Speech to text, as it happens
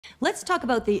Let's talk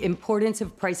about the importance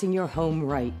of pricing your home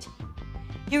right.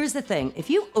 Here's the thing, if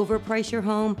you overprice your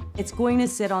home, it's going to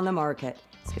sit on the market.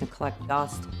 It's going to collect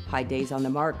dust, high days on the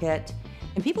market,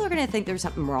 and people are going to think there's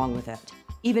something wrong with it.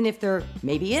 Even if there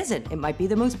maybe isn't, it might be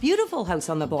the most beautiful house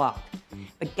on the block.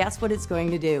 But guess what it's going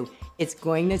to do? It's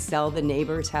going to sell the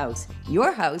neighbor's house.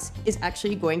 Your house is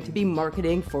actually going to be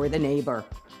marketing for the neighbor.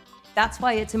 That's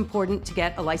why it's important to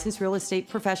get a licensed real estate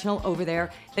professional over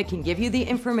there that can give you the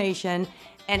information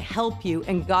and help you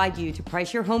and guide you to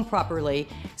price your home properly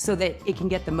so that it can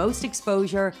get the most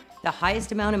exposure, the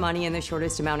highest amount of money in the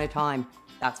shortest amount of time.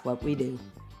 That's what we do.